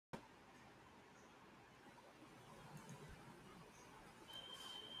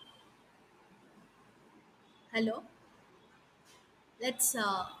Hello, let's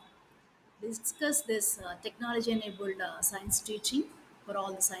discuss this technology enabled science teaching for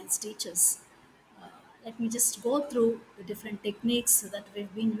all the science teachers. Uh, Let me just go through the different techniques that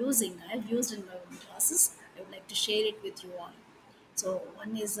we've been using. I've used in my own classes. I would like to share it with you all. So,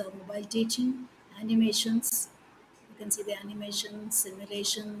 one is mobile teaching, animations. You can see the animations,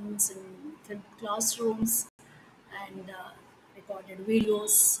 simulations in classrooms, and recorded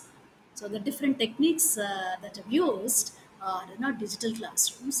videos. So the different techniques that I've used are not digital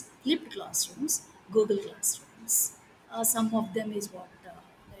classrooms, flipped classrooms, Google classrooms. Some of them is what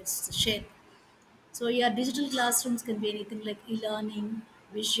let's share. So yeah, digital classrooms can be anything like e-learning,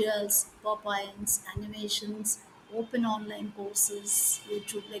 visuals, pop-ins, animations, open online courses,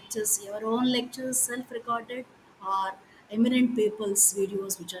 YouTube lectures, your own lectures, self-recorded, or eminent people's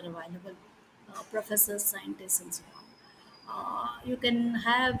videos which are available, professors, scientists, and so on. You can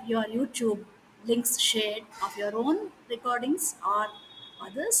have your YouTube links shared of your own recordings or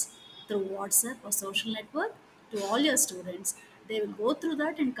others through WhatsApp or social network to all your students. They will go through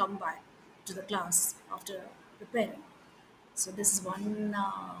that and come back to the class after preparing. So this is one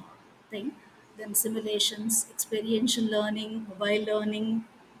thing. Then simulations, experiential learning, mobile learning.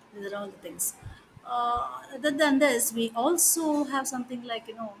 These are all the things. Other than this, we also have something like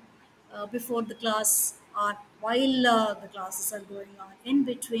before the class or while the classes are going on. In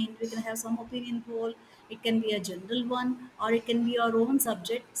between, we can have some opinion poll. It can be a general one, or it can be our own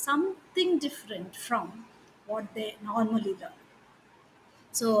subject, something different from what they normally learn.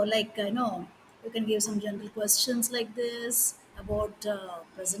 So, like you can give some general questions like this about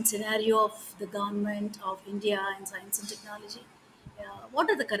present scenario of the government of India in science and technology.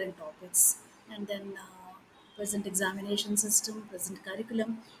 What are the current topics, and then present examination system, present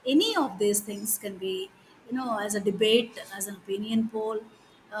curriculum. Any of these things can be, as a debate, as an opinion poll.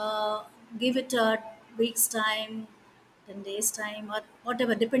 Uh, Give it a week's time, 10 days time, or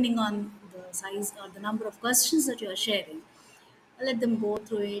whatever, depending on the size or the number of questions that you are sharing. Let them go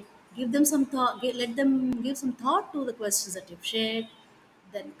through it, give them some thought, let them give some thought to the questions that you've shared,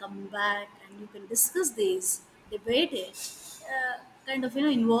 then come back and you can discuss these, debate it, kind of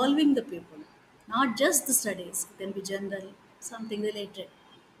involving the people, not just the studies. It can be general, something related.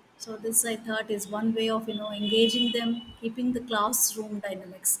 So this, I thought, is one way of engaging them, keeping the classroom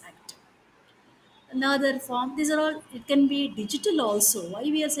dynamics active. Another form, these are all, it can be digital also. Why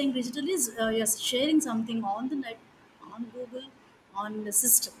we are saying digital is, you're sharing something on the net, on Google, on the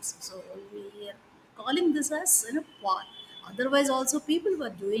systems. So we are calling this as part. Otherwise also people were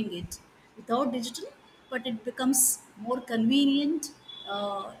doing it without digital, but it becomes more convenient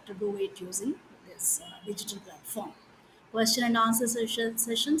to do it using this digital platform. Question and answer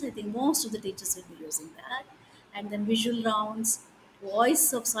sessions, I think most of the teachers will be using that. And then visual rounds,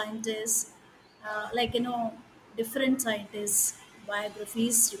 voice of scientists, like different scientists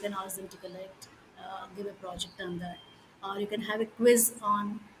biographies, you can ask them to collect, give a project on that. Or you can have a quiz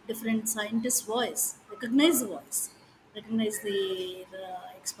on different scientists voice, recognize the voice, recognize the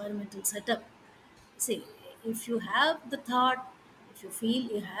experimental setup. See, if you have the thought, if you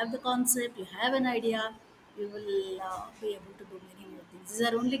feel you have the concept, you have an idea, you will be able to do many more things. These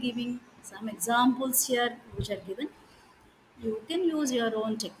are only giving some examples here which are given. You can use your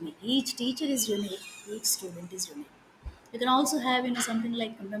own technique. Each teacher is unique, each student is unique. You can also have something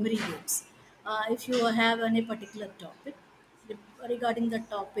like memory games. If you have any particular topic, regarding the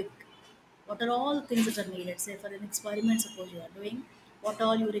topic, what are all things that are needed? Say for an experiment, suppose you are doing, what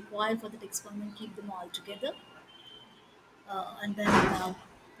all you require for that experiment, keep them all together, and then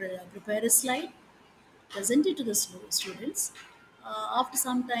prepare a slide, present it to the students. After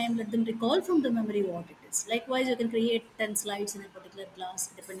some time, let them recall from the memory what it is. Likewise, you can create 10 slides in a particular class,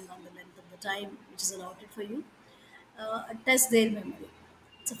 depending on the length of the time which is allotted for you. Test their memory.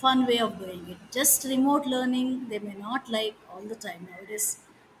 It's a fun way of doing it. Just remote learning, they may not like all the time. Nowadays,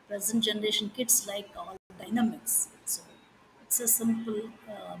 present generation kids like all the dynamics. So it's a simple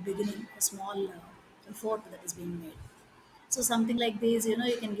beginning, a small effort that is being made. So something like this, you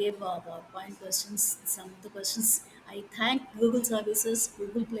can give PowerPoint questions. Some of the questions, I thank Google services,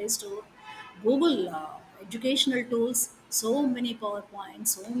 Google Play Store, Google educational tools. So many PowerPoints,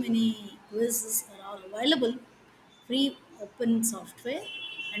 so many quizzes are all available, free open software,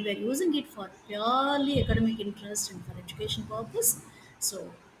 and we're using it for purely academic interest and for education purpose. So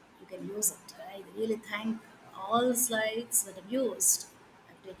you can use it. I really thank all the slides that I've used.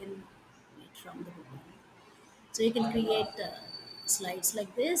 I've taken it from the Google. So you can create slides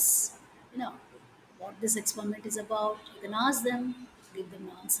like this, you know, what this experiment is about. You can ask them, give them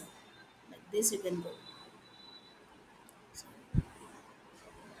an answer. Like this, you can go.